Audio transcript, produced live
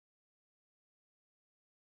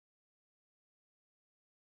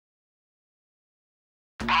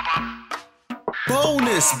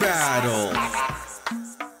Bonus battle.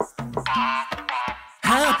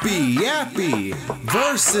 Happy Appy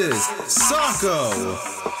versus Socko.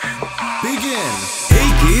 Begin. Hey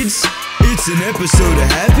kids, it's an episode of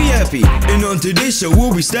Happy Appy, and on today's show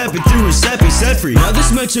we'll be snapping through a sappy set free. Now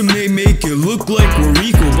this matchup may make it look like we're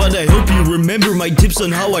equal, but I hope you remember my tips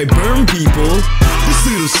on how I burn people. This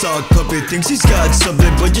little sock puppet thinks he's got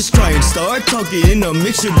something, but just try and start talking and I'll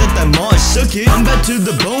make sure that moss shook it. I'm bad to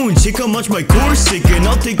the bone, check how much my core's sickin'.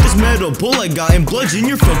 I'll take this metal pull I got and bludgeon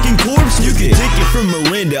your fucking corpse. You can take it from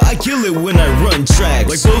Miranda, I kill it when I run tracks.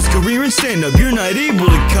 Like both career and stand-up, you're not able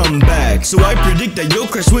to come back. So I predict that you'll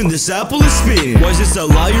crash when this apple is spin. Why is this a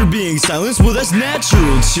liar being silenced? Well, that's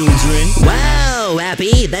natural, children. Wow,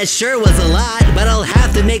 Appy, that sure was a lot, but I'll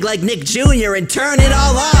have to make like Nick Jr. and turn it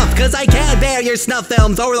all off, cause I can't bear your snuff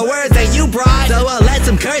films or the words that you brought. So I'll let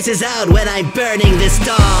some curses out when I'm burning this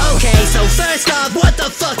doll. Okay, so first off, what the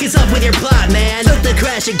fuck is up with your plot, man? Took the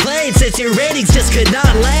crashing plane since your ratings just could not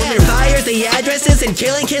land. When your fires, the addresses, and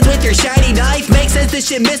killing kids with your shiny knife makes sense this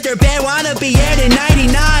shit Mr. Bear wanna be aired in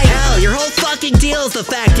 99. Hell, your whole fucking deal's the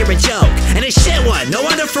fact you're a joke, and a shit one. No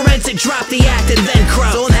wonder Forenzik dropped the act and then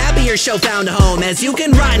croaked. So I'm happy your show found a home, as you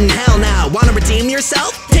can rot in hell now. Wanna redeem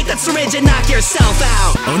yourself? Take that syringe and knock yourself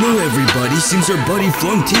out. Oh no, everybody, seems our buddy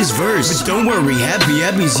flunked his verse. But don't worry, Happy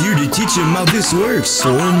Appy's here to teach him how this works.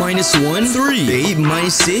 4 minus 1, 3. 8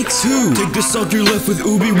 minus 6, 2. Take the sock you're left with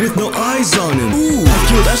Ooby with no eyes on him. Ooh, I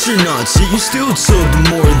killed astronauts, yet you still chilled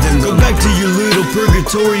more than them. Go back to your little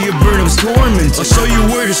purgatory of Burnham's torment. I'll show you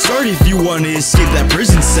where to start if you want to escape that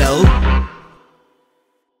prison cell.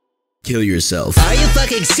 Kill yourself. Are you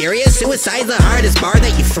fucking serious? Suicide's the hardest bar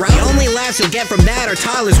that you throw? The only laughs you'll get from that are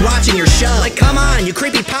toddlers watching your show. Like, come on, you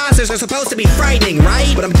creepypastas are supposed to be frightening, right?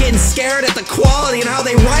 But I'm getting scared at the quality and how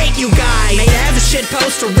they write, you guys. Made a shit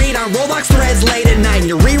post to read on Roblox threads late at night, and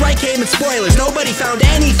your rewrite came in spoilers. Nobody found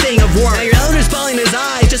anything of worth. Now your owner's bawling his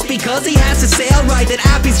eyes just because he has to say outright that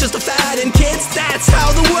Appy's just a fad, and kids, that's how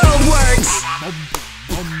the world works.